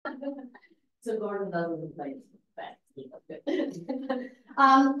So Gordon doesn't play back. Tjera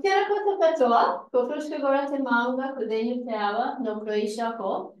kota katoa, ko fruška gora te maunga, ko denju teava, no Croatia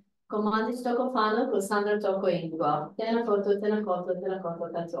ko, ko Mandic toko fano, ko Sandra toko ingua. Tjena kota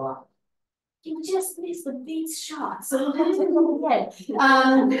katoa. You just missed the beats shot, so let's go ahead.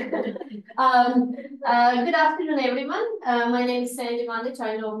 Good afternoon, everyone. My name is Sandra Mandic.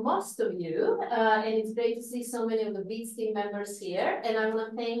 I know most of you, and it's great to see so many of the Beats team members here. And I want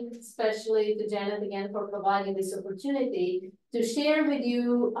to thank especially to Janet again for providing this opportunity to share with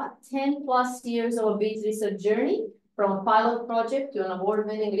you 10 plus years of a Beats research journey, from a pilot project to an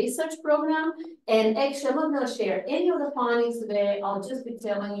award-winning research program. And actually, I'm not going to share any of the findings today. I'll just be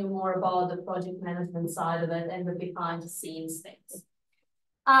telling you more about the project management side of it and the behind-the-scenes things.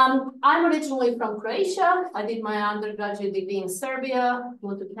 I'm originally from Croatia. I did my undergraduate degree in Serbia,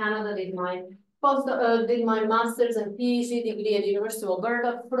 moved to Canada, did my master's and PhD degree at the University of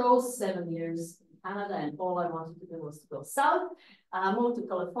Alberta, froze 7 years in Canada, and all I wanted to do was to go south. Moved to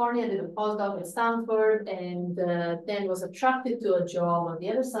California, did a postdoc at Stanford, and then was attracted to a job on the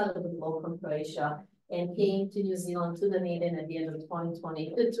other side of the globe from Croatia and came to New Zealand to Dunedin at the end of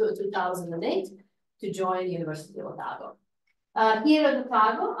 2008 to join the University of Otago. Here at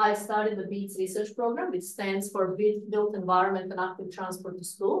Otago, I started the BEATS research program, which stands for Built Environment and Active Transport to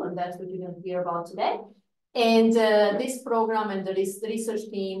School, and that's what you're going to hear about today. And this program and the research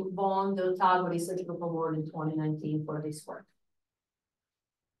team won the Otago Research Group Award in 2019 for this work.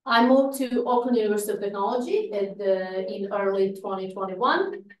 I moved to Auckland University of Technology in early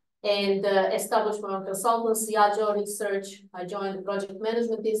 2021 and established my own consultancy, Agile Research. I joined the Project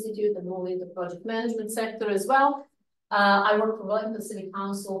Management Institute and moved into the project management sector as well. I work for Wellington City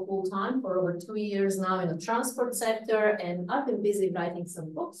Council full-time for over 2 years now in the transport sector, and I've been busy writing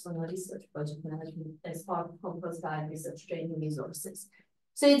some books on research project management as part of Compass Guide Research Training Resources.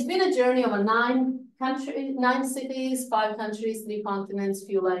 So it's been a journey of 9 cities, 5 countries, 3 continents,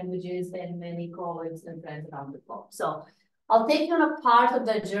 few languages, and many colleagues and friends around the globe. So I'll take you on a part of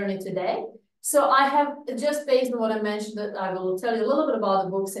that journey today. So I have, just based on what I mentioned, that I will tell you a little bit about the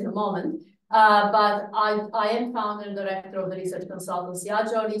books in a moment. But I am founder and director of the research consultancy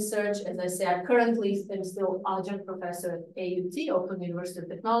Agile Research. As I say, I currently am still adjunct professor at AUT, Auckland University of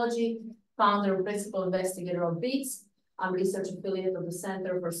Technology, founder and principal investigator of BEATS. I'm research affiliate of the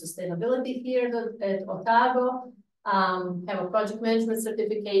Center for Sustainability here at Otago. Have a project management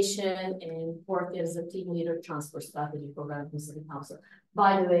certification and work as a team leader transport strategy program in City Council.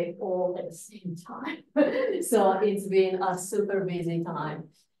 By the way, all at the same time. So it's been a super busy time.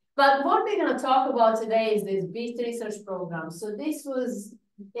 But what we're going to talk about today is this BEATS research program. So this was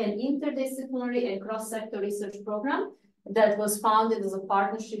an interdisciplinary and cross-sector research program that was founded as a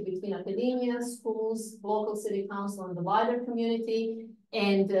partnership between academia, schools, local city council, and the wider community.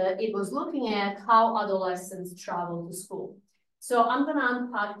 And it was looking at how adolescents travel to school. So I'm going to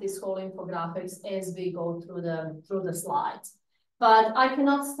unpack this whole infographics as we go through the slides. But I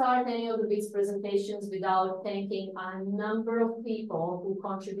cannot start any of the BEATS presentations without thanking a number of people who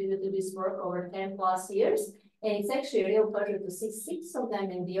contributed to this work over 10 plus years. And it's actually a real pleasure to see 6 of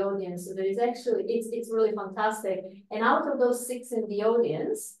them in the audience. So there is actually, it's really fantastic. And out of those 6 in the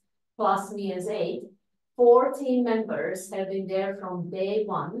audience, plus me as 8, 14 members have been there from day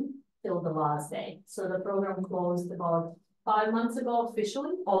 1 till the last day. So the program closed about 5 months ago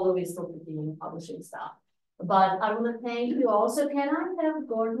officially, although we're still continuing publishing stuff. But I want to thank you also. Can I have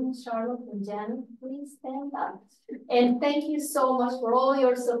Gordon, Charlotte, and Janet please stand up? And thank you so much for all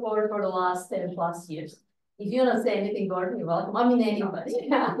your support for the last 10 plus years. If you want to say anything, Gordon, you're welcome. I mean, anybody.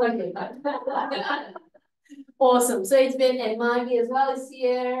 Yeah, okay. Awesome. So it's been, and Maggie as well is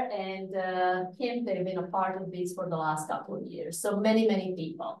here, and Kim, they've been a part of this for the last couple of years. So many, many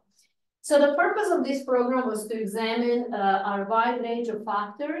people. So the purpose of this program was to examine a wide range of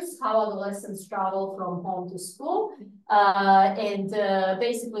factors, how adolescents travel from home to school, and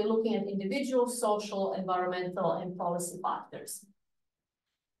basically looking at individual, social, environmental, and policy factors.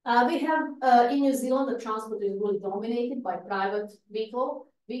 We have, in New Zealand, the transport is really dominated by private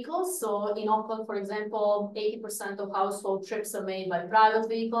vehicles. So in Auckland, for example, 80% of household trips are made by private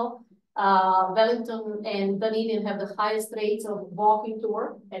vehicle. Wellington and Dunedin have the highest rates of walking to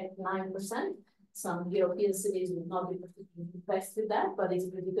work at 9%. Some European cities would not be particularly impressed with that, but it's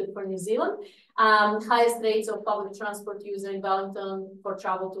pretty good for New Zealand. Highest rates of public transport use in Wellington for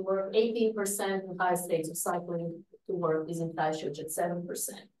travel to work, 18%, and highest rates of cycling to work is in Christchurch at 7%.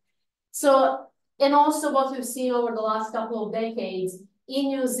 So, and also what we've seen over the last couple of decades, in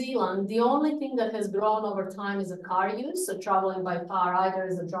New Zealand, the only thing that has grown over time is a car use, so traveling by car either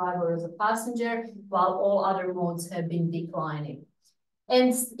as a driver or as a passenger, while all other modes have been declining.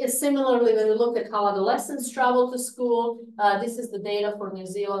 And similarly, when we look at how adolescents travel to school, this is the data for New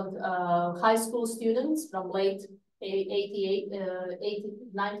Zealand high school students from late 1980s,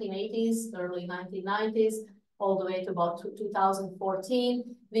 early 1990s, all the way to about 2014.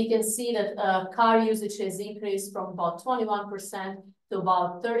 We can see that car usage has increased from about 21% to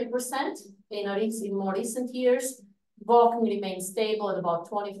about 30% in more recent years. Walking remains stable at about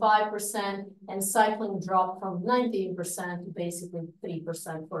 25%, and cycling dropped from 19% to basically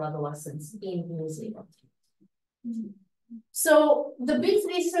 3% for adolescents in New Zealand. So the BEATS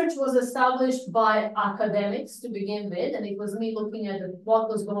research was established by academics to begin with, and it was me looking at what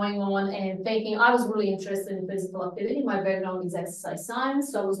was going on and thinking. I was really interested in physical activity. My background is exercise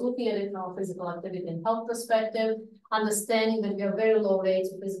science, so I was looking at it from a physical activity and health perspective, understanding that we have very low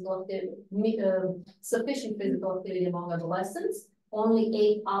rates of physical activity, sufficient physical activity among adolescents. Only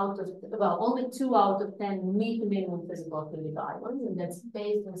 2 out of 10 meet minimum physical activity guidelines, and that's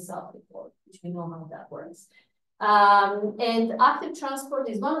based on self-report, which we know how that works. And active transport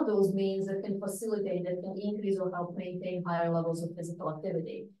is one of those means that can facilitate, that can increase or help maintain higher levels of physical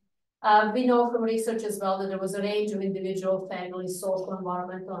activity. We know from research as well that there was a range of individual, family, social,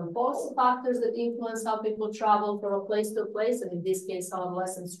 environmental, and policy factors that influence how people travel from a place to a place, and in this case, how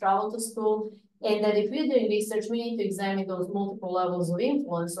adolescents travel to school. And that if we're doing research, we need to examine those multiple levels of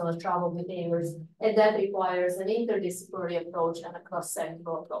influence on the travel behaviors, and that requires an interdisciplinary approach and a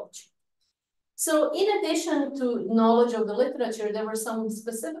cross-sectoral approach. So in addition to knowledge of the literature, there were some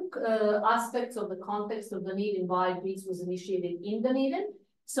specific aspects of the context of Dunedin why BEATS was initiated in Dunedin.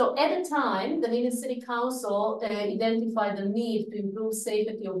 So at the time, the Dunedin City Council identified the need to improve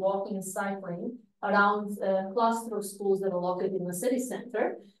safety of walking and cycling around a cluster of schools that are located in the city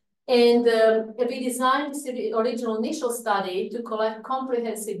center. And we designed the original initial study to collect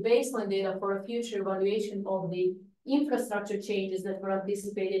comprehensive baseline data for a future evaluation of the infrastructure changes that were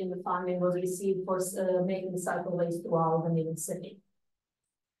anticipated in the funding was received for making cycleways throughout the Dunedin city.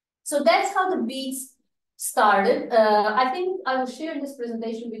 So that's how the BEATS started. I think I will share in this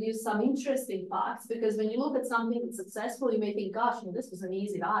presentation with you some interesting facts, because when you look at something that's successful, you may think, gosh, this was an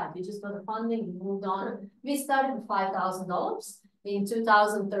easy ride. We just got the funding, we moved on. We started with $5,000 in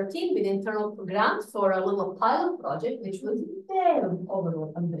 2013 with internal grant for a little pilot project, which was very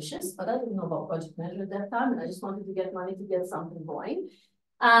overall ambitious, but I didn't know about project management at that time, and I just wanted to get money to get something going.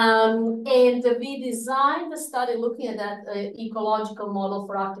 And we designed the study looking at that ecological model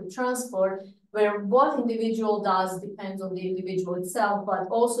for active transport, where what individual does depends on the individual itself, but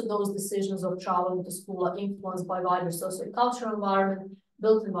also those decisions of traveling to school are influenced by wider sociocultural environment,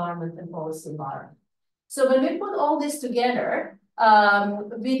 built environment, and policy environment. So when we put all this together,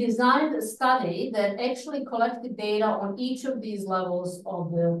 we designed a study that actually collected data on each of these levels of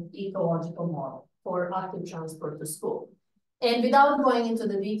the ecological model for active transport to school. And without going into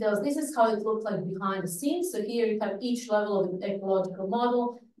the details, this is how it looked like behind the scenes. So here you have each level of the ecological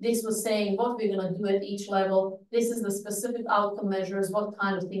model. This was saying what we're going to do at each level. This is the specific outcome measures, what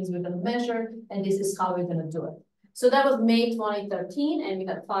kind of things we're going to measure, and this is how we're going to do it. So that was May 2013, and we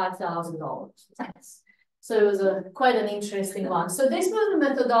had $5,000. Thanks. So it was quite an interesting one. So this was the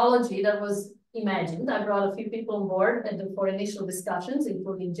methodology that was imagined. I brought a few people on board for initial discussions,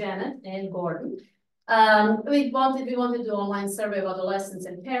 including Janet and Gordon. We wanted to do online survey of adolescents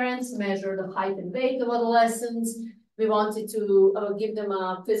and parents, measure the height and weight of adolescents. We wanted to give them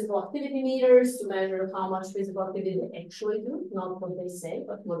physical activity meters to measure how much physical activity they actually do, not what they say,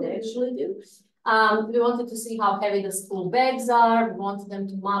 but what they actually do. We wanted to see how heavy the school bags are. We wanted them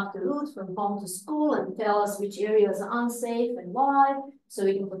to map the route from home to school and tell us which areas are unsafe and why, so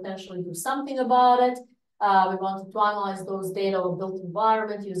we can potentially do something about it. We wanted to analyze those data of built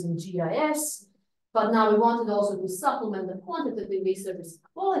environment using GIS. But now we wanted also to supplement the quantitative research with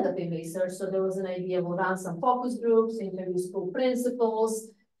qualitative research. So there was an idea we'll run some focus groups, interview school principals.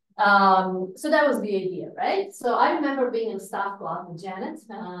 So that was the idea, right? So I remember being in staff class with Janet,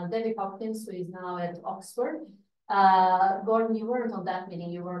 Debbie Hopkins, who is now at Oxford. Gordon, you weren't on that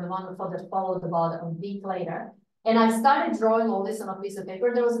meeting. You were the one that followed about a week later. And I started drawing all this on a piece of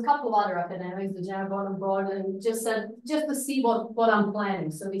paper. There was a couple of other academics, the Janet brought on board, and just said, just to see what I'm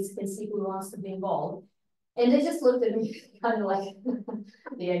planning, so we can see who wants to be involved. And they just looked at me kind of like,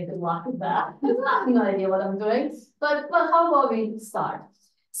 yeah, good luck with that. I have no idea what I'm doing. But how about we start?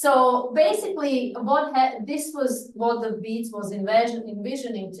 So basically, this was what the BEATS was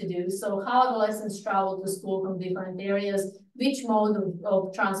envisioning to do. So how adolescents travel to school from different areas, which mode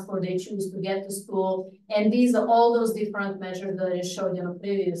of transport they choose to get to school. And these are all those different measures that I showed you on the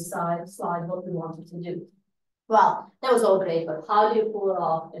previous slide, what we wanted to do. Well, that was all great, but how do you pull it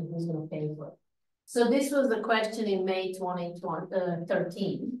off and who's going to pay for it? So this was the question in May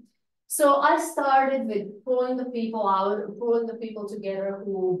 2013. So I started with pulling the people together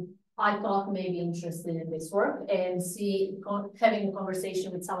who I thought may be interested in this work, and having a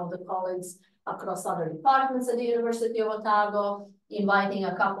conversation with some of the colleagues across other departments at the University of Otago, inviting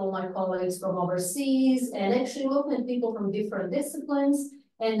a couple of my colleagues from overseas, and actually looking at people from different disciplines.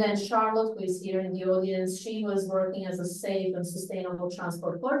 And then Charlotte, who is here in the audience, she was working as a safe and sustainable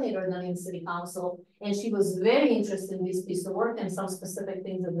transport coordinator in the Dunedin City Council, and she was very interested in this piece of work and some specific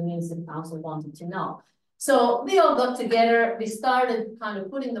things that the Dunedin City Council wanted to know. So we all got together, we started kind of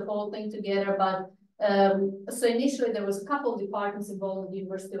putting the whole thing together, but so initially there was a couple of departments involved in the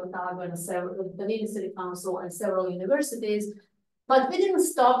University of Otago and the Dunedin City Council and several universities, but we didn't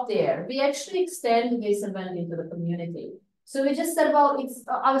stop there. We actually extended this and went into the community. So we just said, well,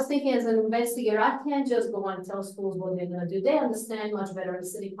 I was thinking as an investigator, I can't just go and tell schools what they're going to do. They understand much better the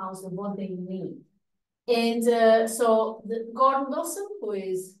city council what they need. And so Gordon Dawson, who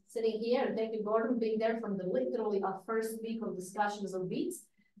is sitting here, and thank you, Gordon, being there from the literally our first week of discussions of beats,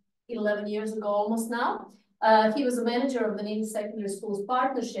 11 years ago almost now. He was a manager of the Dunedin Secondary Schools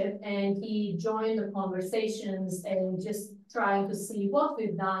Partnership, and he joined the conversations and just trying to see what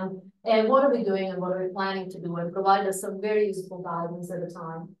we've done and what are we doing and what are we planning to do, and provide us some very useful guidance at the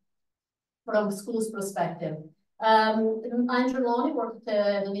time from the school's perspective. Andrew Loney worked at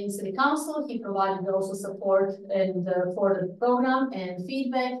the Dunedin City Council. He provided also support and for the program and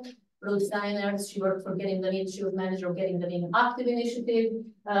feedback. Ruth Steiner, she worked for Getting Dunedin. She was manager of Getting Dunedin Active Initiative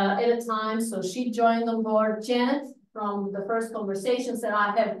at a time, so she joined on board. Janet, from the first conversation, said,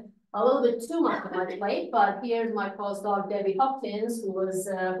 I have a little bit too much on my plate, but here's my postdoc, Debbie Hopkins,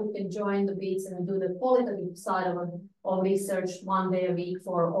 who can join the beats and do the qualitative side of research 1 day a week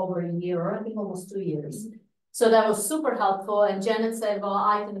for over a year, or I think almost 2 years. So that was super helpful. And Janet said, well,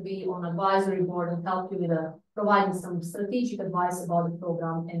 I can be on advisory board and help you with providing some strategic advice about the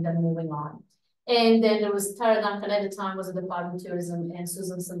program and then moving on. And then there was Tara Duncan at the time, was at the Department of Tourism, and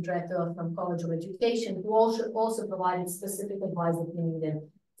Susan Sandretta from College of Education, who also provided specific advice that we needed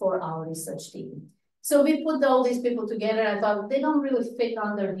for our research team. So we put all these people together. I thought they don't really fit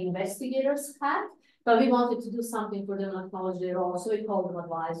under the investigator's hat, but we wanted to do something for them, acknowledge their role. So we called them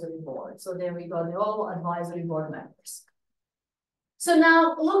advisory board. So there we go, they're all advisory board members. So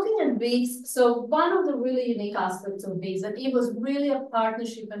now looking at BEATS, so one of the really unique aspects of BEATS, that it was really a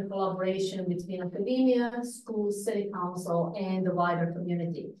partnership and collaboration between academia, schools, city council, and the wider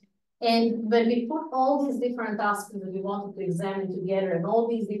community. And when we put all these different aspects that we wanted to examine together and all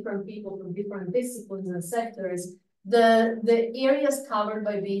these different people from different disciplines and sectors, the areas covered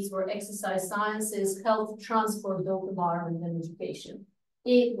by BEATS were exercise sciences, health, transport, built environment, and education.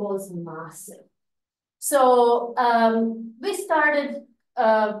 It was massive. So we started,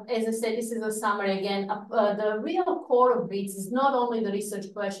 as I said, this is a summary again. The real core of BEATS is not only the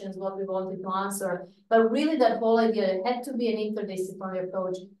research questions, what we wanted to answer, but really that whole idea, it had to be an interdisciplinary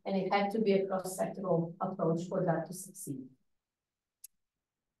approach, and it had to be a cross-sectoral approach for that to succeed.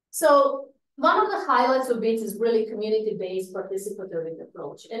 So one of the highlights of BEATS is really community-based participatory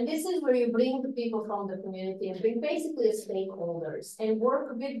approach. And this is where you bring the people from the community and bring basically the stakeholders and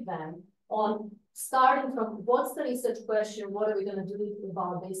work with them on starting from what's the research question, what are we going to do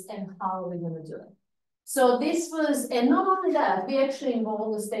about this, and how are we going to do it. So this was, and not only that, we actually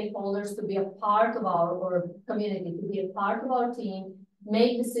involved the stakeholders to be a part of our community, to be a part of our team,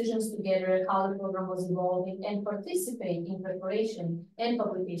 make decisions together, how the program was evolving, and participate in preparation and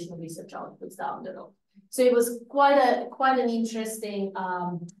publication of research outputs down the road. So it was quite an interesting,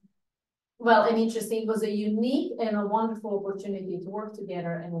 it was a unique and a wonderful opportunity to work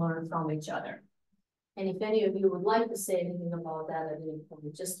together and learn from each other. And if any of you would like to say anything about that at any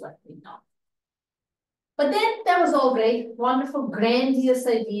point, just let me know. But then that was all great, wonderful, grandiose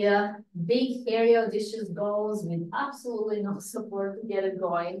idea, big, hairy, audacious goals with absolutely no support to get it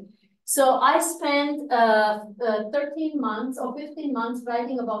going. So I spent 13 months or 15 months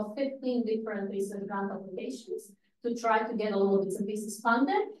writing about 15 different research grant applications to try to get a little bits and pieces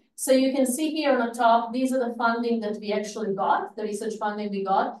funded. So you can see here on the top, these are the funding that we actually got, the research funding we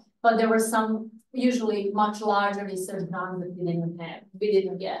got, but there were some usually much larger research grants that we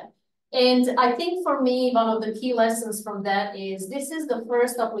didn't get. And I think for me, one of the key lessons from that is this is the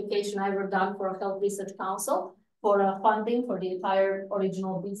first application I ever done for a Health Research Council for funding for the entire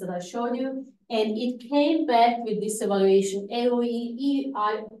original BEATS that I showed you. And it came back with this evaluation.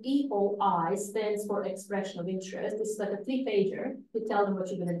 EOI stands for expression of interest. It's like a 3-pager to tell them what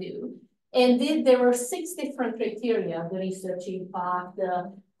you're going to do. And there were 6 different criteria: the research impact,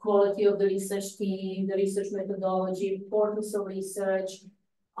 the quality of the research team, the research methodology, importance of research,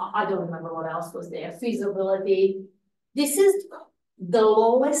 I don't remember what else was there, feasibility. This is the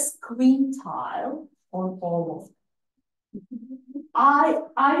lowest quintile on all of them.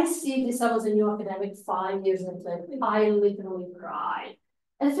 I received this, I was a new academic 5 years into it. I literally cried.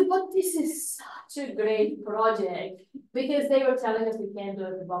 And I said, but this is such a great project because they were telling us we can't do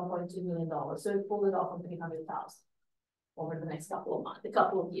it for $1.2 million. So we pulled it off on 300,000 over the next couple of months, a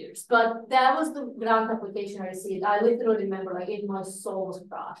couple of years. But that was the grant application I received. I literally remember like my soul was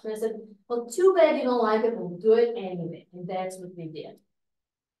crushed. And I said, well, too bad you don't like it, we'll do it anyway. And that's what we did.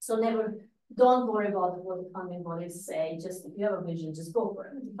 So don't worry about what the funding bodies say. Just if you have a vision, just go for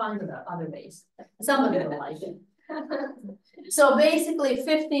it. Find other ways. Somebody will like it. So basically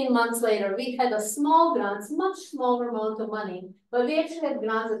 15 months later, we had a small grant, much smaller amount of money, but we actually had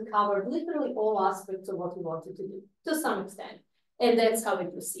grants that covered literally all aspects of what we wanted to do to some extent. And that's how we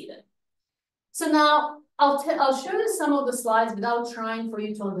proceeded. So now I'll show you some of the slides without trying for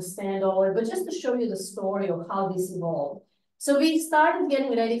you to understand all of it, but just to show you the story of how this evolved. So we started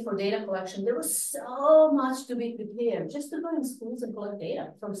getting ready for data collection. There was so much to be prepared just to go in schools and collect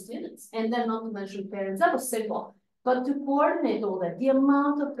data from students. And then not to mention parents, that was simple. But to coordinate all that, the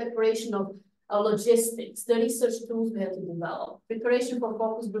amount of preparation of logistics, the research tools we had to develop, preparation for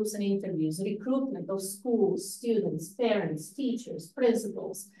focus groups and interviews, recruitment of schools, students, parents, teachers,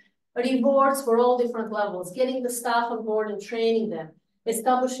 principals, rewards for all different levels, getting the staff on board and training them,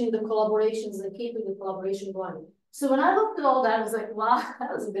 establishing the collaborations and keeping the collaboration going. So when I looked at all that, I was like, wow,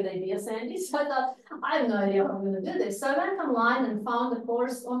 that was a good idea, Sandy. So I thought, I have no idea how I'm going to do this. So I went online and found a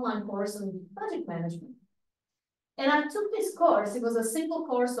online course on project management. And I took this course. It was a simple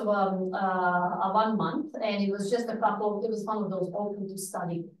course of 1 month, and it was just it was one of those open to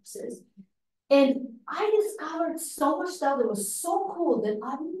study courses. And I discovered so much stuff that was so cool that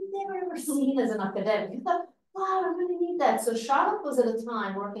I've never ever seen as an academic. I thought, wow, I really need that. So Charlotte was at the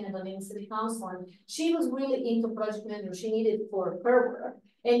time working at the Maine City Council, and she was really into project management. She needed it for her work.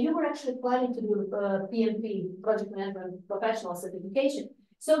 And you were actually planning to do PMP, Project Management Professional Certification.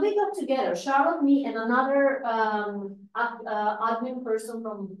 So we got together, Charlotte, me, and another admin person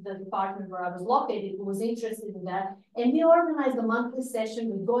from the department where I was located who was interested in that. And we organized a monthly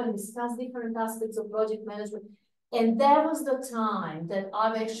session. We go and discuss different aspects of project management. And that was the time that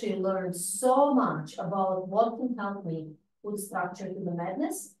I've actually learned so much about what can help me put structure to the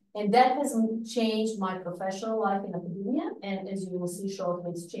madness. And that has changed my professional life in academia. And as you will see shortly,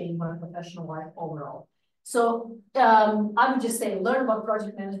 it's changed my professional life overall. So I would just say, learn about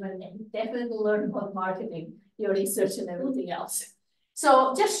project management and definitely learn about marketing, your research and everything else.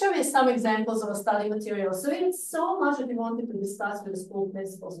 So just show you some examples of a study material. So it's so much that we wanted to discuss with the school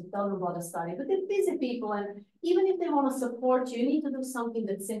principals and tell them about the study, but they're busy people. And even if they want to support you, you need to do something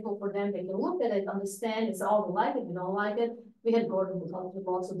that's simple for them. They can look at it, understand, it's all we like it, we don't like it. We had Gordon who talked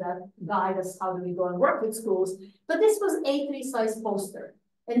about lots of that, guide us how do we go and work with schools. But this was A3 size poster.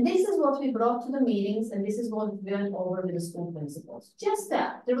 And this is what we brought to the meetings, and this is what we went over with the school principals. Just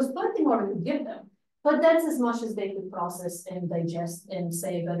that. There was plenty more we could give them, but that's as much as they could process and digest and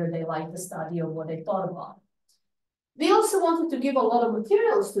say whether they liked the study or what they thought about it. We also wanted to give a lot of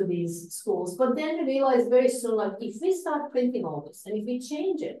materials to these schools, but then we realized very soon, like, if we start printing all this, and if we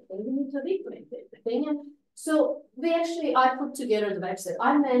change it, then we need to reprint it. So I put together the website.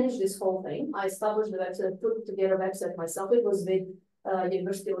 I managed this whole thing. I established the website, put together a website myself. It was with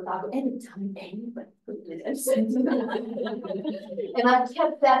University of Otago. Anytime anybody could do this. And I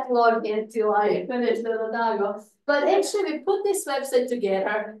kept that log until I finished at Otago. But actually, we put this website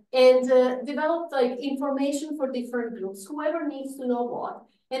together and developed like information for different groups, whoever needs to know what.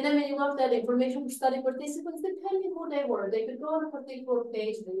 And then when you looked at information for study participants, depending who they were, they could go on a particular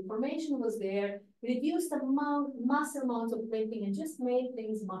page, the information was there, reduced the massive amounts of printing, and just made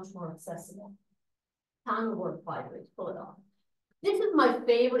things much more accessible. Ton of work by it, pull it off. This is my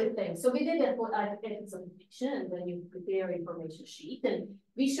favorite thing. So we did it for presentation, and then you prepare information sheet. And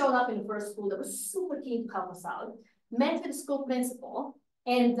we showed up in the first school that was super keen to help us out, met with the school principal,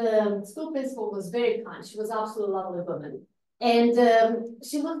 and the school principal was very kind. She was absolutely lovely woman. And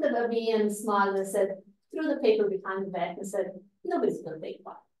she looked at me and smiled and said, threw the paper behind the back and said, nobody's going to take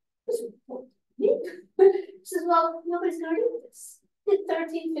part. I said, what? Me? She says, well, nobody's going to do this. They're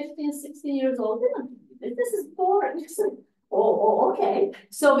 13, 15, 16 years old. They don't do this. This is boring. Oh, okay.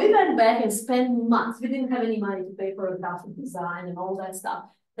 So we went back and spent months. We didn't have any money to pay for a graphic design and all that stuff.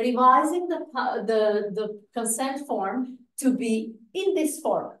 Revising the consent form to be in this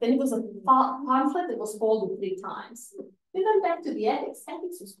form. Then it was a pamphlet that was folded 3 times. We went back to the ethics.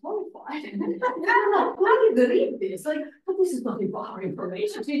 Ethics was horrified. Why did you read this? Like, but this is not our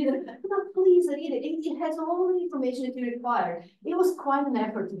information. So you didn't, no, please read it. It has all the information that you require. It was quite an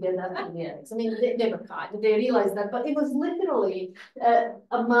effort to get that from the ethics. I mean, they were kind. They realized that, but it was literally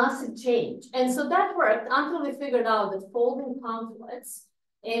a massive change. And so that worked until we figured out that folding pamphlets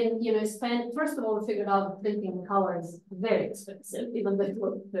and, you know, first of all, we figured out that printing in color is very expensive, even though it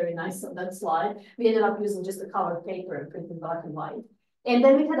looked very nice on that slide. We ended up using just a colored paper and printing black and white. And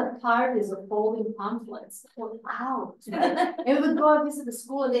then we had a parties of folding pamphlets for hours. And we would go and visit the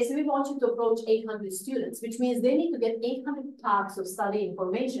school and they said, we want you to approach 800 students, which means they need to get 800 tags of study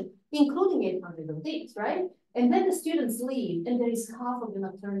information, including 800 of these, right? And then the students leave and there is half of them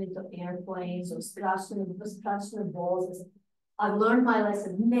are turned into airplanes or scratched in balls. I've learned my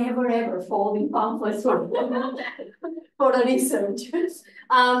lesson, never ever folding pamphlets for the research.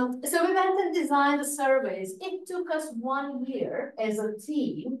 So we went and designed the surveys. It took us 1 year as a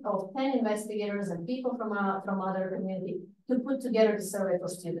team of 10 investigators and people from other community to put together the survey for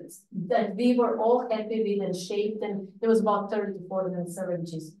students that we were all happy with and shaped, and there was about 30 to 40 minute survey,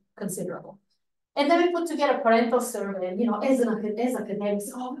 which is considerable. And then we put together a parental survey, and, you know, as academics,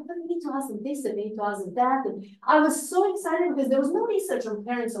 oh, we need to ask them this, and we need to ask them that. And I was so excited because there was no research on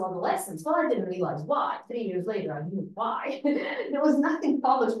parents of adolescents. Well, I didn't realize why. 3 years later, I knew why. There was nothing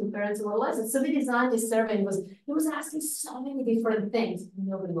published on parents of adolescents. So we designed this survey, and it was asking so many different things.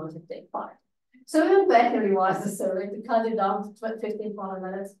 Nobody wanted to take part. So we went back and revised the survey to cut it down to 15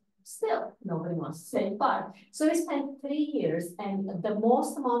 minutes. Still, nobody wants to take part. So we spent 3 years, and the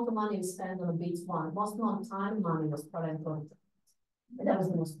most amount of money we spent on a beats one, most amount of time and money was parental. And that was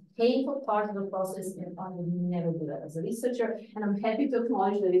the most painful part of the process, and I would never do that as a researcher. And I'm happy to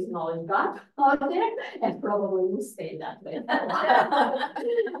acknowledge there is knowledge gap out there, and probably will stay that way.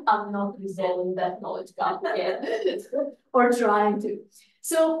 I'm not resolving that knowledge gap yet, or trying to.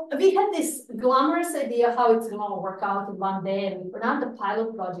 So we had this glamorous idea how it's going to work out in one day, and we ran the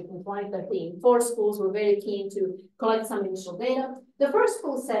pilot project in 2013. 4 schools were very keen to collect some initial data. The first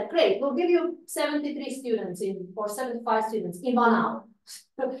school said, great, we'll give you 73 students or 75 students in 1 hour.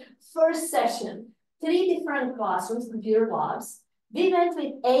 First session, 3 different classrooms, computer labs. We went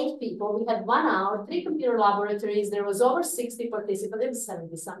with 8 people. We had 1 hour, 3 computer laboratories. There was over 60 participants, it was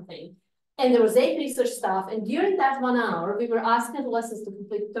 70 something. And there was 8 research staff. And during that 1 hour, we were asking adolescents to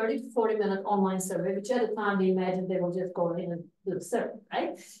complete 30 to 40 minute online survey, which at the time we imagined they will just go in and do the survey,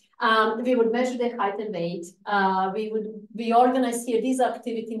 right? We would measure their height and weight. We organized here these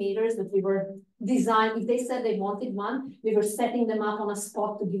activity meters that we were designed. If they said they wanted one, we were setting them up on a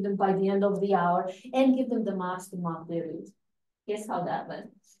spot to give them by the end of the hour and give them the marks to mark their read. Guess how that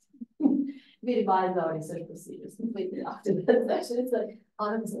went? We revised our research procedures completely after that session. It's like,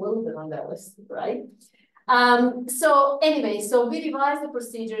 oh, it's a little bit on that list, right? So anyway, so we revised the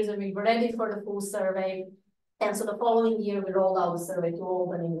procedures and we were ready for the full survey. And so the following year, we rolled out the survey to all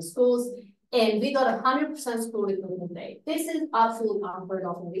the schools, and we got 100% school recruitment rate. This is absolutely unheard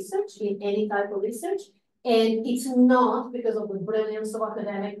of in research, in any type of research. And it's not because of the brilliance of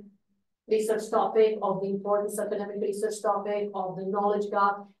academic research topic, of the importance of academic research topic, of the knowledge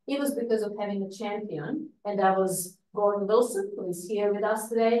gap. It was because of having a champion, and that was Gordon Wilson, who is here with us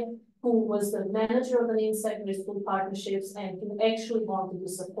today, who was the manager of the Indian Secondary School Partnerships, and who actually wanted to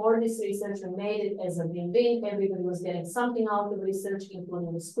support this research and made it as a win-win. Everybody was getting something out of research,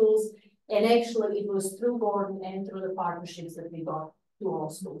 including the schools. And actually, it was through Gordon and through the partnerships that we got to all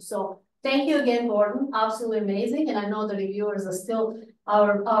schools. So thank you again, Gordon. Absolutely amazing. And I know the reviewers are still,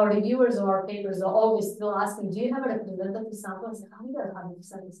 our reviewers of our papers are always still asking, do you have a representative sample? I said, how do you get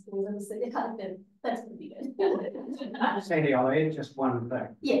 100% of schools in the city? That's pretty good. Sandy, I'll add just one thing.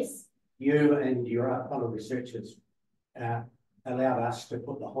 Yes. You and your fellow researchers allowed us to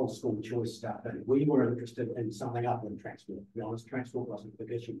put the whole school choice stuff in. We were interested in something other than transport. To be honest, transport wasn't the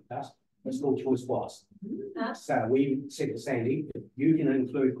issue with us. The school choice was. So we said to Sandy, if you can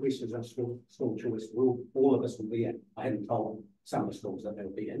include questions on school choice, all of us will be in. I hadn't told some of the schools that they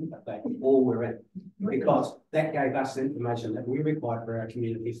would be in, but they all were in, because that gave us the information that we required for our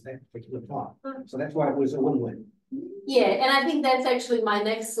communities at that particular time. So that's why it was a win-win. Yeah, and I think that's actually my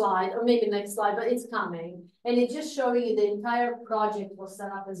next slide, or maybe next slide, but it's coming. And it's just showing you the entire project was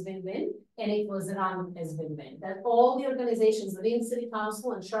set up as win-win, and it was run as win-win. That all the organizations, the Indian City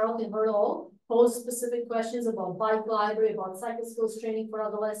Council and Charlotte and Hurdle, posed specific questions about bike library, about cycle skills training for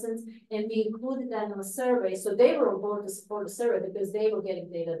adolescents, and we included that in a survey. So they were on board to support the survey because they were getting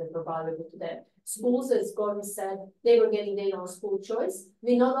data that were valuable to them. Schools, as Gordon said, they were getting data on school choice.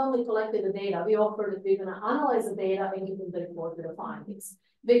 We not only collected the data, we offered that we're going to analyze the data and give them the report with the findings.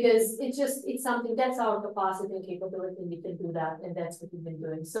 because it's something that's our capacity and capability, and we can do that, and that's what we've been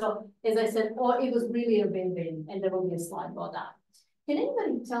doing. So as I said, it was really a win-win, and there will be a slide about that. Can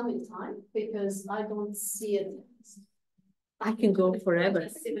anybody tell me the time? Because I don't see it. I can go forever.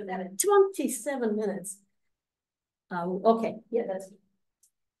 27 minutes. Okay, yeah, that's good.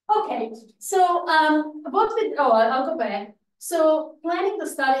 Okay, so I'll go back. So planning the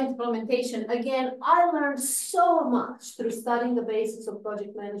study implementation, again, I learned so much through studying the basics of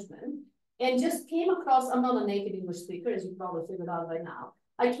project management and just came across, I'm not a native English speaker, as you probably figured out by now.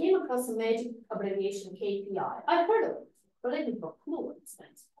 I came across a magic abbreviation KPI. I heard of it, but I didn't have a clue what it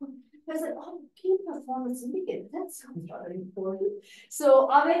stands for. I said, oh, key performance indicator, that sounds rather important. So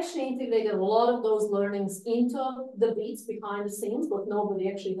I've actually integrated a lot of those learnings into the beats behind the scenes, what nobody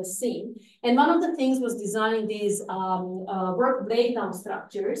actually has seen. And one of the things was designing these work breakdown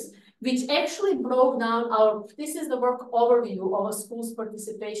structures, which actually broke down this is the work overview of a school's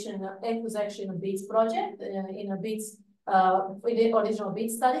participation. It was actually in a BEATS project, in the original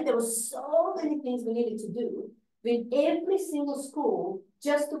BEATS study. There were so many things we needed to do with every single school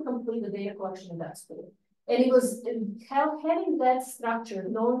just to complete the data collection in that school. And it was having that structure,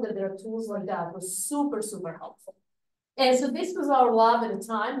 knowing that there are tools like that was super, super helpful. And so this was our lab at the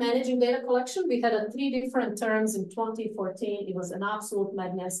time, managing data collection. We had 3 different terms in 2014. It was an absolute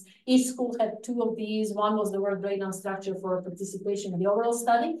madness. Each school had 2 of these. One was the work breakdown structure for participation in the overall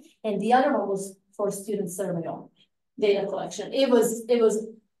study, and the other one was for student survey on data collection. It was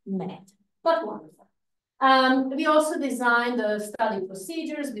mad, but wonderful. We also designed the study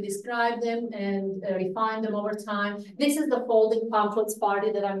procedures. We described them and refined them over time. This is the folding pamphlets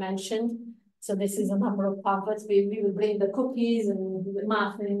party that I mentioned. So this is a number of pamphlets. We would bring the cookies and the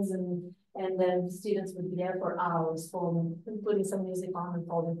muffins, and then students would be there for hours folding, putting some music on and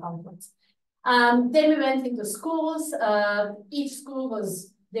folding pamphlets. Then we went into schools. Each school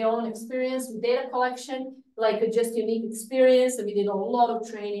was their own experience with data collection, like a just unique experience. So we did a lot of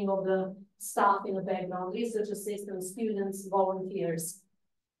training of the staff in the background, research assistants, students, volunteers.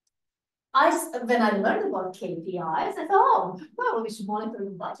 When I learned about KPIs, I thought, oh, well, we should monitor the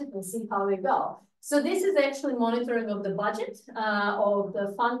budget and see how we go. So this is actually monitoring of the budget, of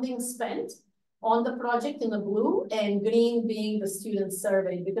the funding spent on the project in the blue, and green being the student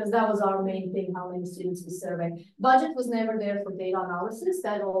survey, because that was our main thing, how many students we surveyed. Budget was never there for data analysis.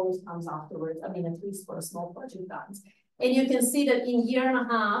 That always comes afterwards. I mean, at least for a small project grants. And you can see that in 1.5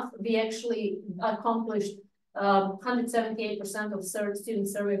 years, we actually accomplished 178% of student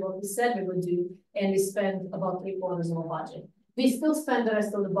survey what we said we would do, and we spent about 3/4 of the budget. We still spend the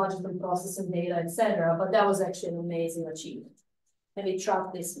rest of the budget on processing data, etc., but that was actually an amazing achievement. And we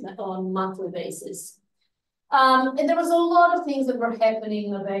track this on a monthly basis. And there was a lot of things that were happening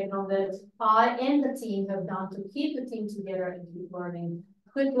in the background that I and the team have done to keep the team together and keep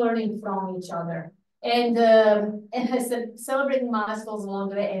learning from each other. And I said, celebrating milestones along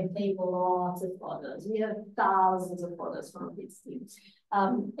the way and take lots of photos. We have thousands of photos from this team.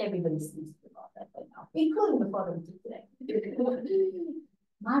 Everybody's thinking about that right now, including the photo we took today.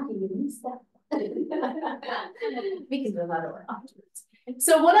 Marty, you missed that. We can do another one afterwards.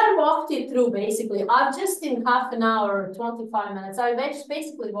 So what I walked you through, basically, I've just in half an hour, 25 minutes, I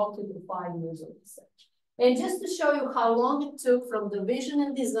basically walked you through 5 years of research. And just to show you how long it took from the vision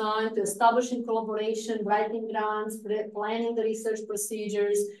and design to establishing collaboration, writing grants, planning the research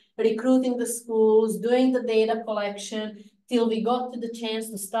procedures, recruiting the schools, doing the data collection, till we got to the chance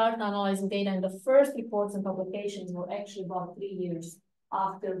to start analyzing data. And the first reports and publications were actually about 3 years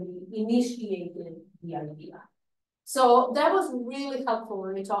after we initiated the idea. So that was really helpful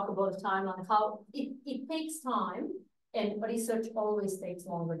when we talk about the timeline, how it takes time, and research always takes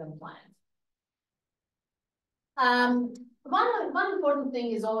longer than planned. One important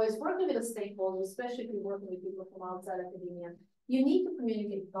thing is always working with the stakeholders, especially if you're working with people from outside academia. You need to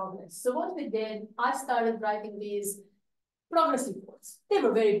communicate progress. So what we did, I started writing these progress reports. They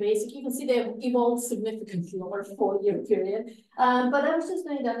were very basic. You can see they've evolved significantly over a 4-year period. But I was just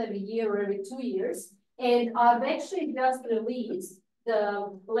doing that every year or every 2 years. And I've actually just released the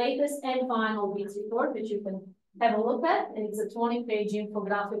latest and final BEATS report, which you can have a look at. And it's a 20-page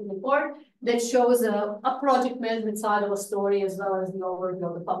infographic report that shows a project management side of a story, as well as the overview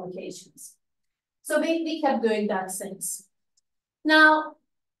of the publications. So we kept doing that since. Now,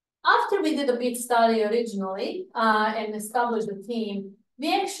 after we did a BEATS study originally and established the team, we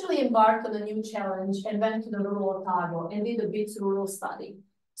actually embarked on a new challenge and went to the rural Otago and did a BEATS rural study.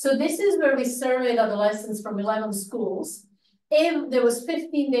 So this is where we surveyed adolescents from 11 schools. And there was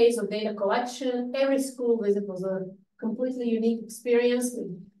 15 days of data collection. Every school visit was a completely unique experience with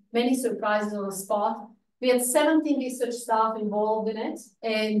many surprises on the spot. We had 17 research staff involved in it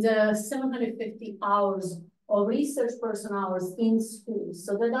and 750 hours of research person hours in schools.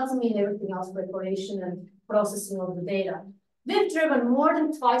 So that doesn't mean everything else, preparation and processing of the data. We've driven more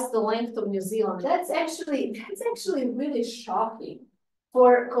than twice the length of New Zealand. That's actually really shocking.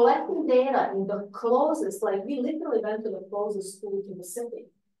 For collecting data in the closest, like we literally went to the closest school to the city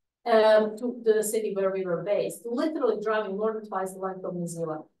where we were based, literally driving more than twice the length of New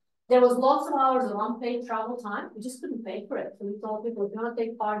Zealand. There was lots of hours of unpaid travel time. We just couldn't pay for it. So we told people, if you want to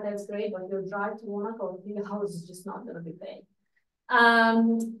take part, that's great, but your drive to Monaco or 3 hours is just not going to be paid.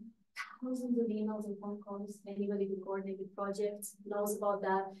 Thousands of emails and phone calls. Anybody who coordinated projects knows about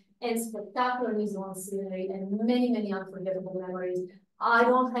that. And spectacular New Zealand scenery and many, many unforgettable memories. I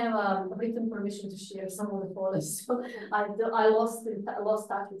don't have a written permission to share some of the photos. So I lost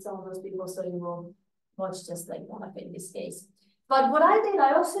touch with some of those people, so you will watch just like one in this case. But what I did,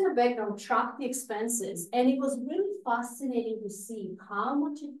 I also in the background tracked the expenses, and it was really fascinating to see how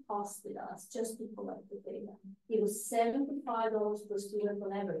much it costed us just to collect the data. It was $75 per student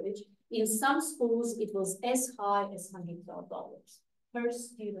on average. In some schools, it was as high as $112 per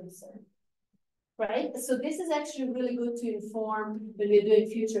student served. Right? So this is actually really good to inform when we're doing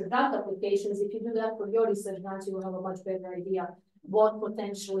future grant applications. If you do that for your research grants, you will have a much better idea what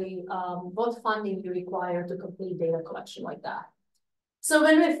potentially, what funding you require to complete data collection like that. So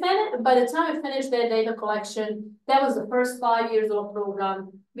when we by the time we finished that data collection, that was the first 5 years of the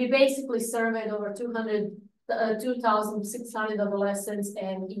program. We basically surveyed over 2,600 adolescents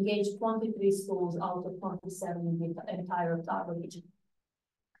and engaged 23 schools out of 27 in the entire Ottawa region.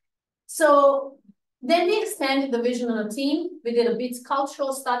 So then we extended the vision on a team. We did a BITS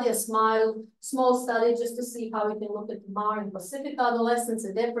cultural study, a small study just to see how we can look at Mar and Pacific adolescents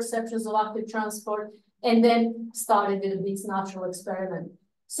and their perceptions of active transport, and then started with a BITS natural experiment.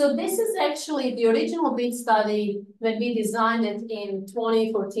 So this is actually the original BITS study when we designed it in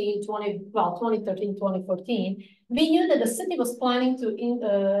 2013, 2014. We knew that the city was planning to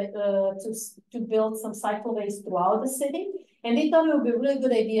build some cycleways throughout the city. And we thought it would be a really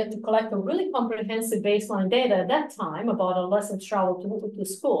good idea to collect a really comprehensive baseline data at that time about adolescent travel to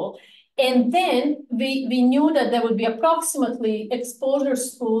school. And then we knew that there would be approximately exposure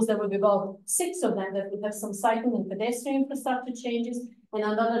schools. There would be about 6 of them that would have some cycling and pedestrian infrastructure changes, and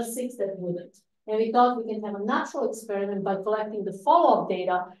another 6 that wouldn't. And we thought we can have a natural experiment by collecting the follow-up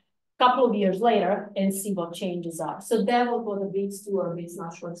data a couple of years later and see what changes are. So that was what the BEATS 2 or BEATS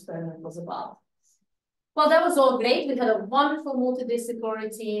natural experiment was about. Well, that was all great. We had a wonderful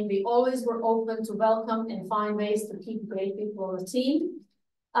multidisciplinary team. We always were open to welcome and find ways to keep great people on the team.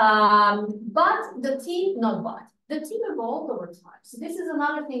 The team evolved over time. So this is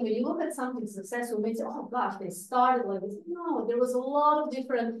another thing, when you look at something successful, you may say, oh gosh, they started like this. No, there was a lot of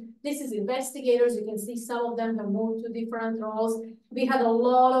different, this is investigators. You can see some of them have moved to different roles. We had a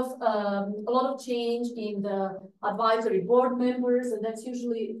lot of change in the advisory board members, and that's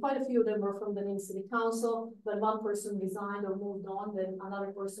usually quite a few of them were from the main city council. When one person resigned or moved on, then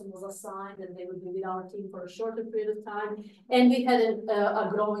another person was assigned, and they would be with our team for a shorter period of time. And we had a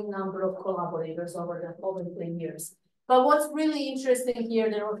growing number of collaborators over the 3 years. But what's really interesting here,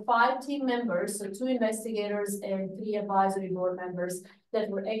 there were 5 team members, so 2 investigators and 3 advisory board members that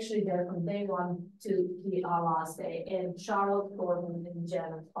were actually there from day 1 to our last day. And Charlotte, Gordon, and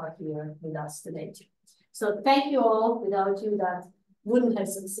Janet are here with us today too. So thank you all. Without you, that wouldn't have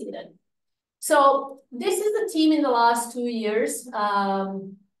succeeded. So this is the team in the last 2 years,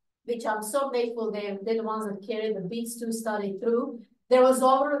 which I'm so grateful they're the ones that carried the BEATS 2 study through. There was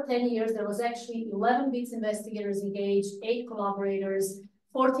over 10 years, there was actually 11 BEATS investigators engaged, 8 collaborators,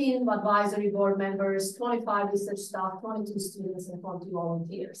 14 advisory board members, 25 research staff, 22 students, and 20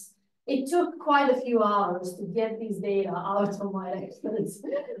 volunteers. It took quite a few hours to get these data out of my records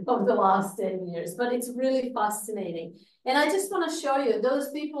of the last 10 years, but it's really fascinating. And I just want to show you, those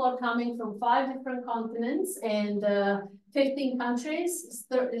people are coming from 5 different continents and 15 countries,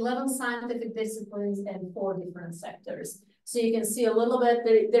 11 scientific disciplines, and 4 different sectors. So you can see a little bit,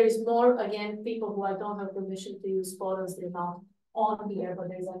 there is more, again, people who I don't have permission to use photos, they're not on here, but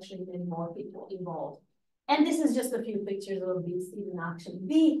there's actually many more people involved. And this is just a few pictures of these in action.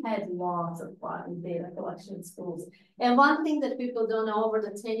 We had lots of fun in data collection in schools. And one thing that people don't know, over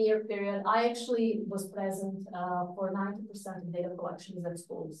the 10-year period, I actually was present for 90% of data collections at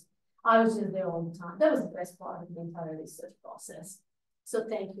schools. I was just there all the time. That was the best part of the entire research process. So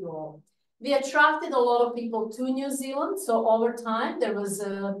thank you all. We attracted a lot of people to New Zealand. So over time, there was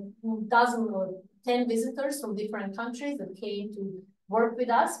a dozen or 10 visitors from different countries that came to work with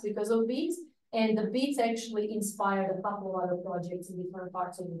us because of BEATS. And the BEATS actually inspired a couple of other projects in different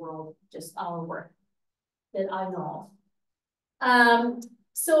parts of the world, just our work. that I know of.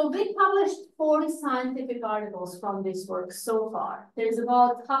 So we published 40 scientific articles from this work so far. There's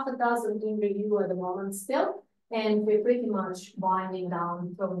about half a dozen in review at the moment still, and we're pretty much winding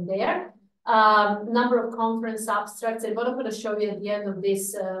down from there. Number of conference abstracts, and what I'm going to show you at the end of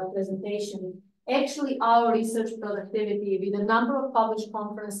this presentation, actually our research productivity with the number of published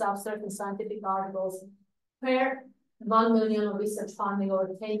conference abstracts and scientific articles per 1 million of research funding over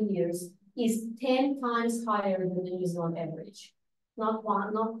 10 years is 10 times higher than the New Zealand average. Not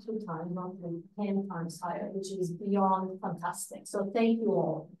one, not 2 times, not 3, 10 times higher, which is beyond fantastic. So thank you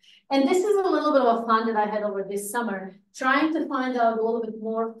all. And this is a little bit of fun that I had over this summer, trying to find out a little bit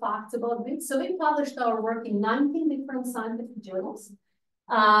more facts about it. So we published our work in 19 different scientific journals.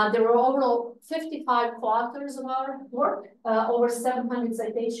 There were overall 55 co-authors of our work, over 700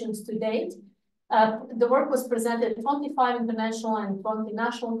 citations to date. The work was presented at 25 international and 20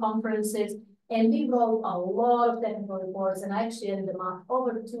 national conferences. And we wrote a lot of technical reports, and I actually ended them up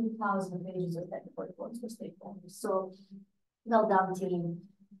over 2,000 pages of technical reports for stakeholders. So, well done, team.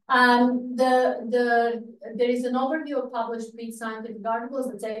 There is an overview of published BEAT scientific articles.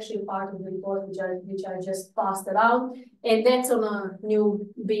 That's actually part of the report which I just passed around, and that's on a new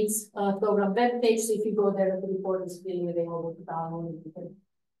BEATS program webpage. So if you go there, the report is freely available to download, and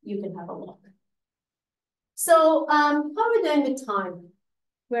you can have a look. So, how are we doing with time?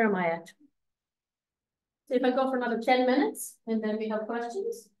 Where am I at? So if I go for another 10 minutes and then we have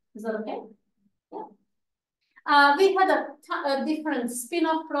questions, is that okay? Yeah. We had a different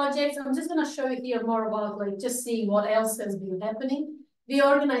spin-off projects. I'm just going to show you here more about like just seeing what else has been happening. We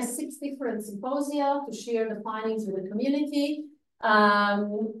organized 6 different symposia to share the findings with the community.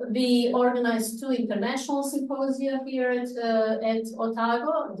 We organized 2 international symposia here at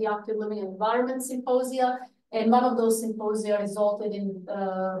Otago, the Active Living Environment Symposia. And one of those symposia resulted in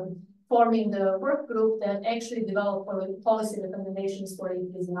forming the work group that actually developed policy recommendations for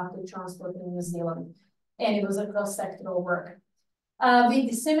increasing active transport in New Zealand. And it was a cross-sectoral work. We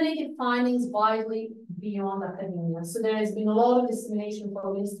disseminated findings widely beyond academia. So there has been a lot of dissemination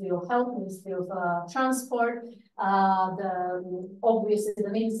for Ministry of Health, Ministry of Transport, obviously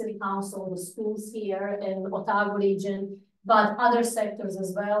the Main City Council, the schools here in the Otago region, but other sectors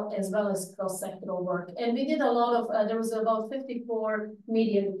as well as cross-sectoral work. And we did a lot of, there was about 54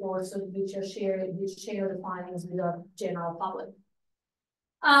 media reports which share the findings with the general public.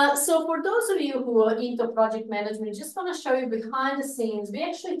 So for those of you who are into project management, just want to show you behind the scenes, we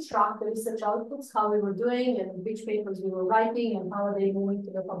actually tracked the research outputs, how we were doing and which papers we were writing and how are they moving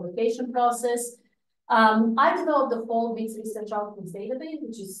through the publication process. I developed the whole BEATS research outputs database,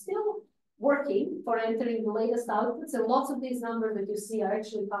 which is still working for entering the latest outputs, and lots of these numbers that you see are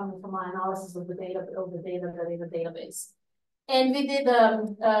actually coming from my analysis of the data in the database. And we did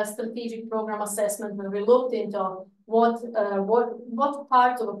a strategic program assessment where we looked into what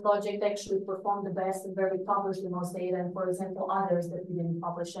part of a project actually performed the best and where we published the most data, and for example, others that we didn't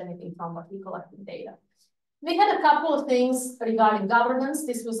publish anything from, but we collected data. We had a couple of things regarding governance.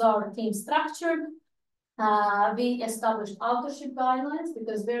 This was our team structure. We established authorship guidelines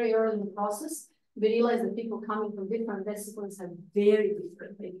because very early in the process, we realized that people coming from different disciplines have very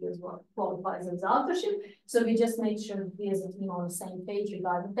different ideas what qualifies as authorship. So we just made sure that we as a team are on the same page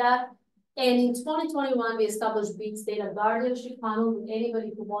regarding that. And in 2021, we established BEATS Data Guardianship Panel.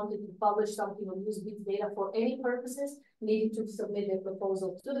 Anybody who wanted to publish something or use BEATS data for any purposes needed to submit a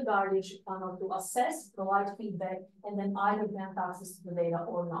proposal to the Guardianship Panel to assess, provide feedback, and then either grant access to the data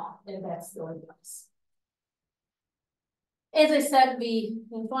or not. And that's still in place. As I said, in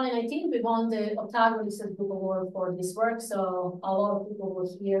 2019, we won the Otago Research Group Award for this work. So a lot of people were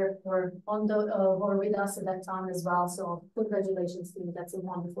here, were with us at that time as well. So congratulations to you. That's a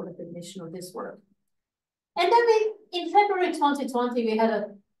wonderful recognition of this work. And then in February 2020, we had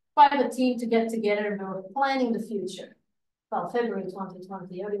quite a team to get together and we were planning the future. Well, February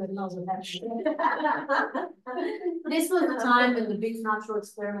 2020, everybody knows what happened. This was the time when the big natural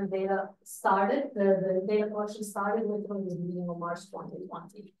experiment data started. The data collection started literally the beginning of March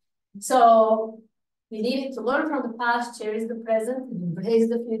 2020. So we needed to learn from the past, cherish the present, embrace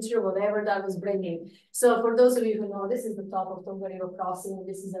the future, whatever that was bringing. So for those of you who know, this is the top of Tongariro Crossing.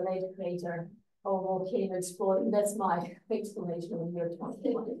 This is a red crater of volcano exploding. That's my explanation of the year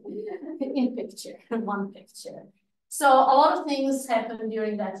 2020 in picture, one picture. So a lot of things happened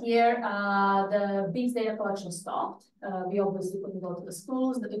during that year. The BEATS data collection stopped. We obviously couldn't go to the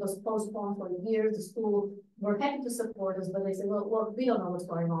schools. It was postponed for years. The school were happy to support us, but they said, well, look, we don't know what's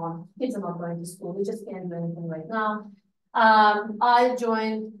going on. Kids are not going to school. We just can't do anything right now. I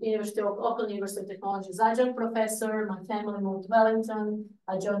joined Auckland University of Technology as adjunct professor. My family moved to Wellington.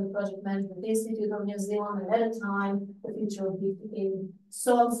 I joined the Project Management Institute of New Zealand, and at a time, the future of BIT became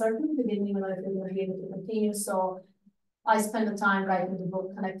so uncertain, we didn't even know if we were going to be able to continue. So I spent the time writing the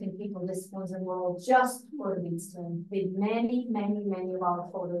book, Connecting People, Disciplines, and World, just for the BIT student, with many, many, many of our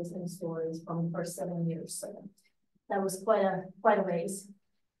photos and stories from the first 7 years. So that was quite a race.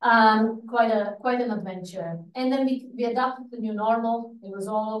 Quite an adventure. And then we adapted the new normal. It was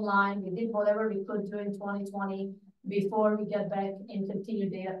all online. We did whatever we could do in 2020 before we get back and continue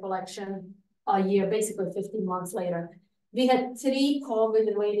data collection a year, basically 15 months later. We had 3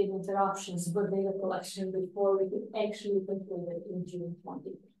 COVID-related interruptions with data collection before we could actually conclude it in June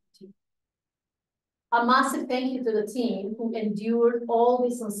 2020. A massive thank you to the team who endured all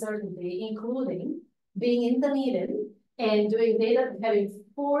this uncertainty, including being in Dunedin and doing data, having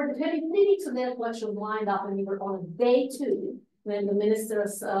 3 weeks of data collection lined up, and we were on day 2 when the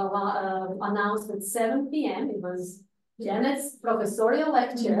ministers announced at 7 p.m. It was Janet's professorial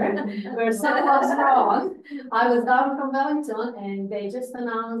lecture where something was wrong. I was down from Wellington, and they just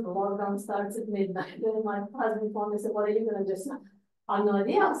announced the lockdown starts at midnight. And my husband phoned me and said, "What are you going to do?" I have no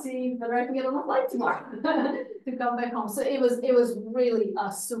idea. I'll see whether I can get on a flight tomorrow to come back home. So it was really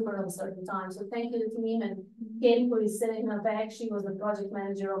a super uncertain time. So thank you to the team, and Kim, who is sitting in the back. She was the project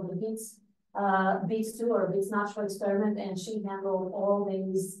manager of the BEATS 2 or BEATS Natural Experiment, and she handled all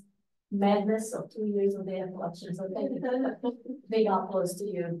these madness of 2 years of data collection. So thank you. Big applause to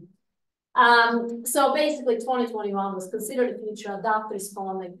you. So basically 2021 was consider the future, adapt,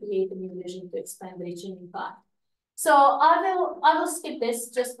 respond, and create a new vision to expand, reach, and impact. So I will skip this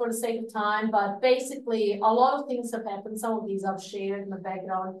just for the sake of time, but basically a lot of things have happened. Some of these I've shared in the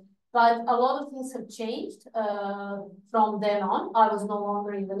background, but a lot of things have changed from then on. I was no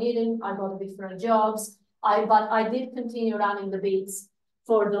longer in the meeting. I got different jobs. But I did continue running the BEATS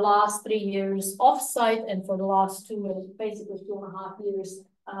for the last 3 years offsite, and for the last basically 2.5 years,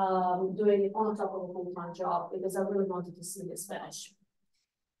 doing it on top of a full-time job because I really wanted to see this finish.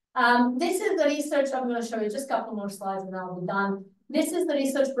 This is the research. I'm going to show you just a couple more slides and I'll be done. This is the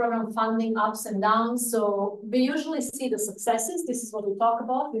research program funding ups and downs. So we usually see the successes. This is what we talk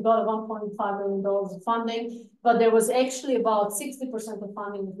about. We got a $1.5 million of funding, but there was actually about 60% of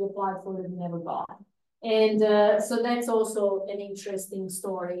funding that we applied for that we never got. And so that's also an interesting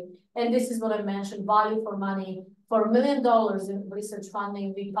story. And this is what I mentioned, value for money. For $1 million in research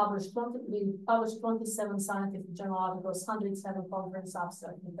funding, we published 27 scientific journal articles, 107 conference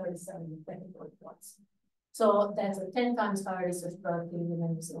abstracts, and 37 technical reports. So that's a 10 times higher research productivity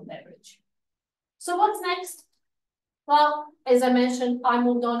than New Zealand average. So what's next? Well, as I mentioned, I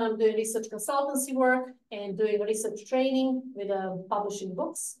moved on. I'm doing research consultancy work and doing research training with publishing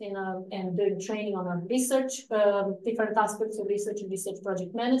books and doing training on our research, different aspects of research and research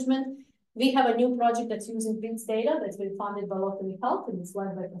project management. We have a new project that's using BEATS data that's been funded by Lottery Health, and it's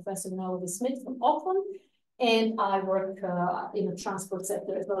led by Professor Melody Smith from Auckland. And I work in the transport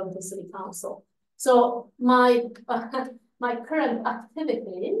sector as well as the City Council. So my current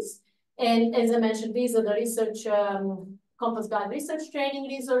activities, and as I mentioned, these are the research Compass Guide research training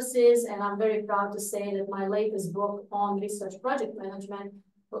resources, and I'm very proud to say that my latest book on research project management,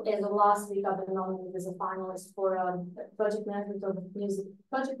 as of last week, I've been nominated as a finalist for Project Management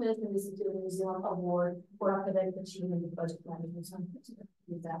Institute of New Zealand Award for Academic Achievement in Project Management. So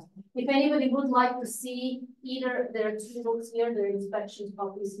with that, if anybody would like to see either, there are 2 books here, there are inspection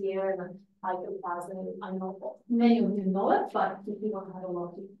copies here, and I can pass them. I know many of you know it, but if you don't have a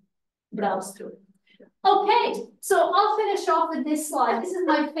lot to browse through. Okay, so I'll finish off with this slide. This is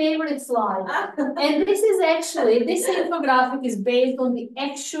my favorite slide. And this is actually, this infographic is based on the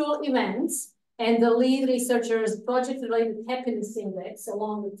actual events and the lead researchers' project-related happiness index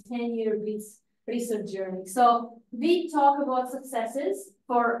along the 10-year BEATS research journey. So we talk about successes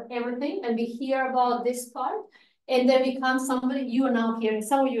for everything, and we hear about this part. And then we come somebody, you are now hearing,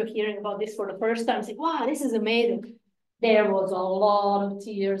 some of you are hearing about this for the first time, say, wow, this is amazing. There was a lot of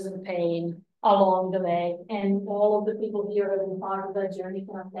tears and pain along the way, and all of the people here who have been part of that journey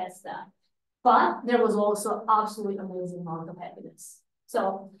can attest that. But there was also absolutely amazing amount of happiness.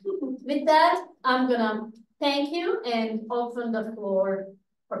 So with that, I'm gonna thank you and open the floor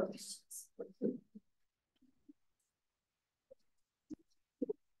for questions.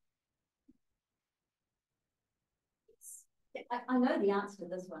 I know the answer to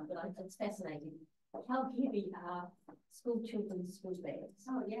this one, but it's fascinating. How heavy are school children's school bags?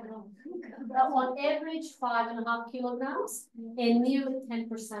 Oh, yeah. On average, 5.5 kilograms and nearly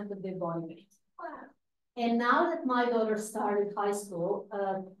 10% of their body weight. Wow. And now that my daughter started high school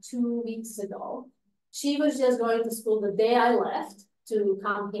 2 weeks ago, She was just going to school the day I left to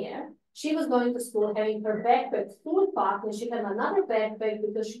come here. She was going to school having her backpack full packed, and she had another backpack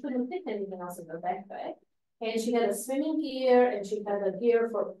because she couldn't fit anything else in her backpack. And she had a swimming gear, and she had a gear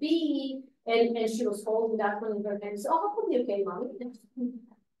for PE, and she was holding that one in her hand. So, oh, I'll be okay, mommy.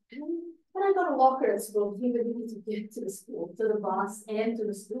 And I got a locker at school. He would need to get to the school, to the bus, and to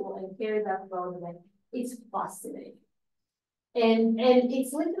the school, and carry that around the way. It's fascinating. And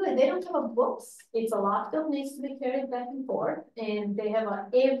it's literally, they don't have books. It's a laptop needs to be carried back and forth. And they have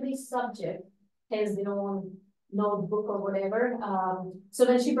every subject has their own notebook or whatever. So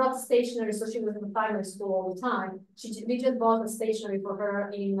when she brought stationery, so she was in primary school all the time. We just bought a stationery for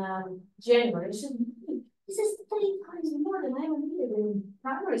her in January. This is 3 times more than I ever needed in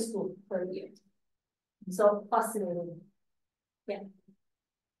primary school per year. So fascinating. Yeah.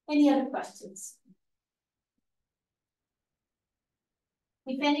 Any other questions?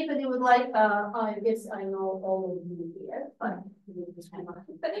 If anybody would like, I guess I know all of you here, but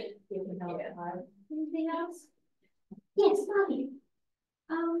anything else? Yes, Maddie.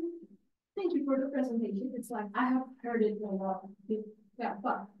 Thank you for the presentation. It's like I have heard it a lot. Yeah,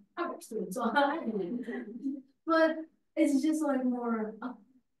 but I work students, so but it's just like more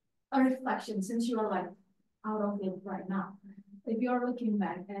a reflection since you are like out of it right now. If you're looking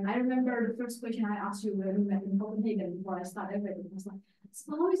back, and I remember the first question I asked you when we met in Copenhagen before I started everything was like,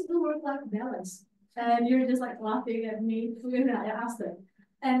 so how is the work-life balance? And you're just like laughing at me when I asked it.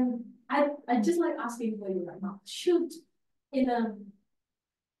 And I just like asking for you right now. Should in a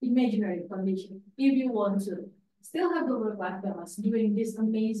imaginary condition, if you want to still have the work-life balance doing this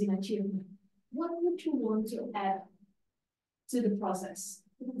amazing achievement, what would you want to add to the process?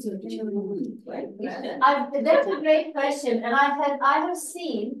 Right? That's a great question, and I have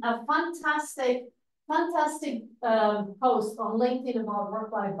seen a fantastic post on LinkedIn about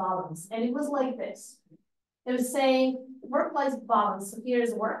work-life balance, and it was like this. It was saying work-life balance. So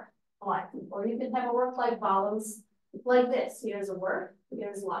here's work, life, or you can have a work-life balance like this. Here's a work,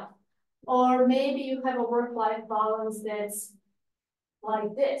 here's life, or maybe you have a work-life balance that's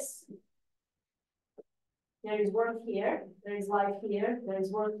like this. There is work here, there is life here, there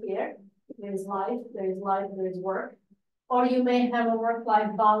is work here, there is life, there is work. Or you may have a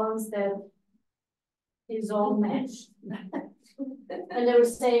work-life balance that is all meshed. And they were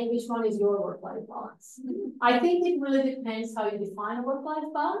saying, which one is your work-life balance? I think it really depends how you define a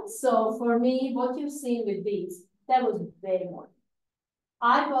work-life balance. So for me, what you've seen with these, that was way more.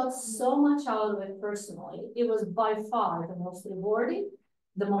 I got so much out of it personally. It was by far the most rewarding,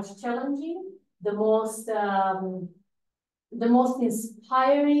 the most challenging, the most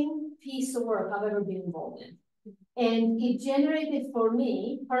inspiring piece of work I've ever been involved in. And it generated for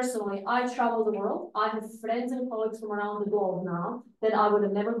me, personally, I travel the world. I have friends and colleagues from around the globe now that I would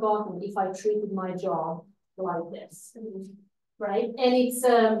have never gotten if I treated my job like this, right? And it's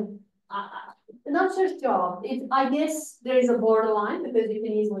not just job. I guess there is a borderline because you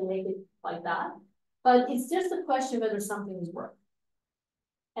can easily make it like that. But it's just a question whether something is work.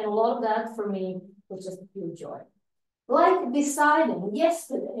 And a lot of that for me was just pure joy. Like deciding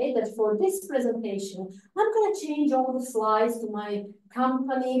yesterday that for this presentation, I'm going to change all the slides to my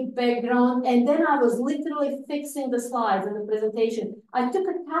company background. And then I was literally fixing the slides and the presentation. I took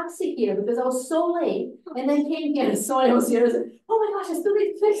a taxi here because I was so late. And then came here and Sonia was here and said, oh my gosh, I still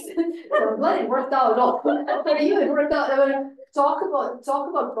need to fix it. So I'm glad it worked out at all. For you, it worked out. Talk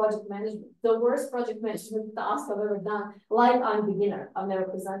about project management. The worst project management task I've ever done. Like I'm a beginner. I've never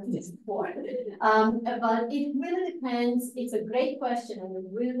presented this before. But it really depends. It's a great question, and it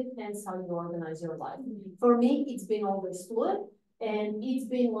really depends how you organize your life. For me, it's been always fluid, and it's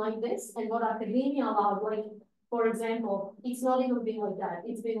been like this. And what academia allowed, like for example, it's not even been like that.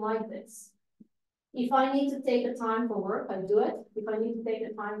 It's been like this. If I need to take the time for work, I do it. If I need to take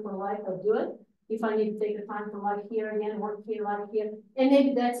the time for life, I do it. If I need to take the time for life here again, work here, life here. And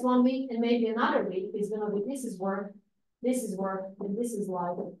maybe that's 1 week, and maybe another week is going to be this is work, and this is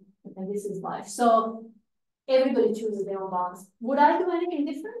life, and this is life. So everybody chooses their own balance. Would I do anything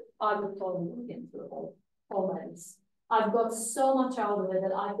different? I would totally look into the whole lens. I've got so much out of it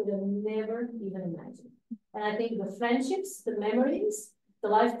that I could have never even imagined. And I think the friendships, the memories, the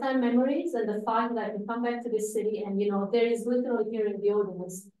lifetime memories, and the fact that I can come back to this city and, you know, there is literally here in the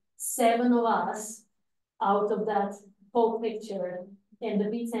audience 7 of us out of that whole picture, and the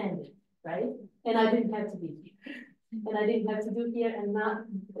beats ended, right? And I didn't have to be here. And I didn't have to do here, and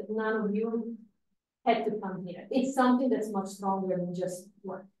none of you had to come here. It's something that's much stronger than just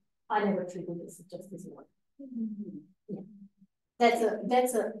work. I never treated this just as work. Yeah.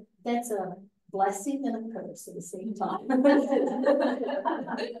 That's a blessing and a curse at the same time.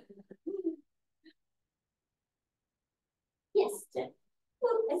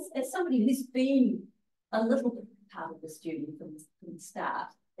 as somebody who's been a little bit part of the student from the start,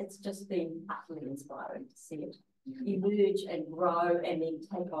 it's just been utterly inspiring to see it emerge and grow and then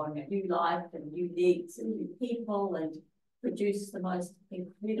take on a new life and new leads and new people and produce the most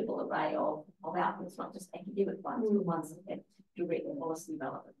incredible array of outputs, not just academic ones, but ones that have direct policy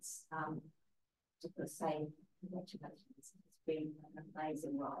relevance. Just to say, congratulations, it's been an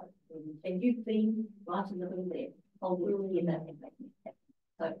amazing ride. And you've been right in the middle there, holding together and making it happen.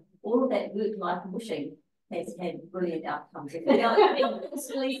 So all of that work-life pushing has had brilliant outcomes. It's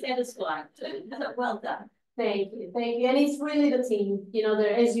been satisfying too. So well done. Thank you, and it's really the team. You know,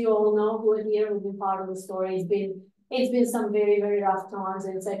 there, as you all know, who are here, who've been part of the story. It's been some very, very rough times,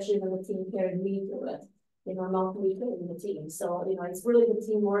 and it's actually when the team carried me through it. You know, not me carrying the team. So you know, it's really the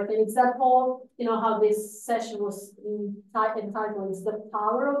teamwork, and it's that whole, you know, how this session was entitled. It's the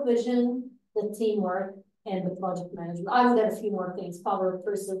power of vision, the teamwork, and the project management. I would add a few more things: power of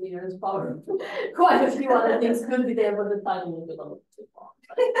perseverance, power of quite a few other things could be there, but the title would be a little too long.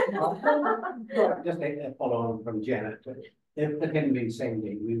 Just a follow on from Janet. If it hadn't been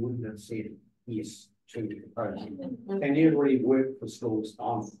Sandy, we wouldn't have said yes to the program. And you already worked for schools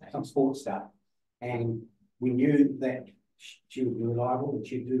on some sports stuff, and we knew that she would be reliable and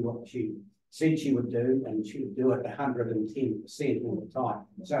she'd do what she said she would do, and she would do it 110% all the time.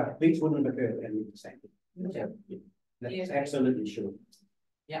 So things wouldn't have occurred and Sandy. So, that's absolutely sure.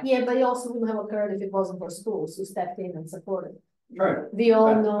 Yeah, but it also wouldn't have occurred if it wasn't for schools who stepped in and supported. True. We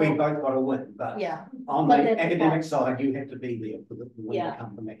all know. We both got a win, but yeah, on the academic side, you have to be there for the win to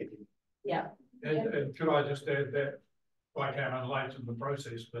come from academic. Yeah. And could I just add that I came in late in the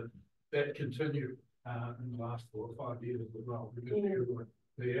process, but that continued in the last 4 or 5 years as well, because you were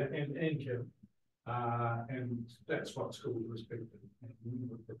there and Kim, and that's what schools respected and we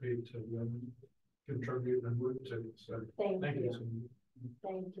were prepared to contribute and work to. So thank you.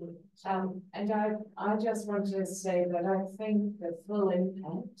 Thank you. And I just wanted to say that I think the full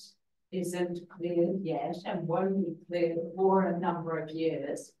impact isn't clear yet and won't be clear for a number of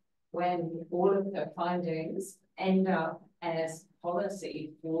years when all of the findings end up as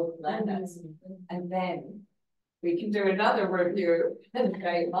policy for planners. And then we can do another review and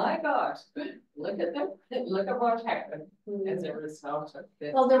say, my gosh, look at what happened as a result of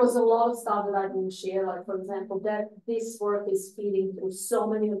this. Well, there was a lot of stuff that I didn't share, like for example, that this work is feeding through so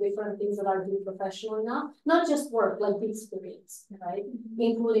many different things that I do professionally now, not just work, like the experience, right?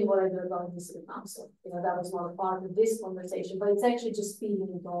 Including what I do about the city council. You know, that was not a part of this conversation, but it's actually just feeding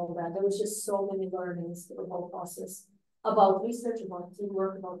into all that. There was just so many learnings through the whole process about research, about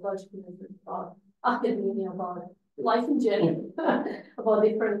teamwork, about budget management, about academia, about life in general, about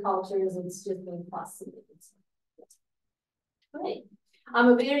different cultures. It's just been fascinating. Great. I'm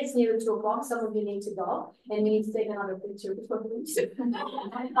aware it's near 2 o'clock. Some of you need to go, and we need to take another picture before we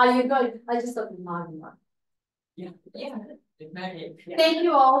leave. Are you going? I just thought you Yeah. Thank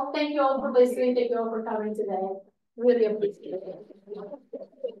you all. Thank you all for listening. Thank you all for coming today. Really appreciate it.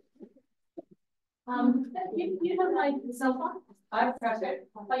 You have my cell phone? I've got it.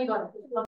 Oh, you got it.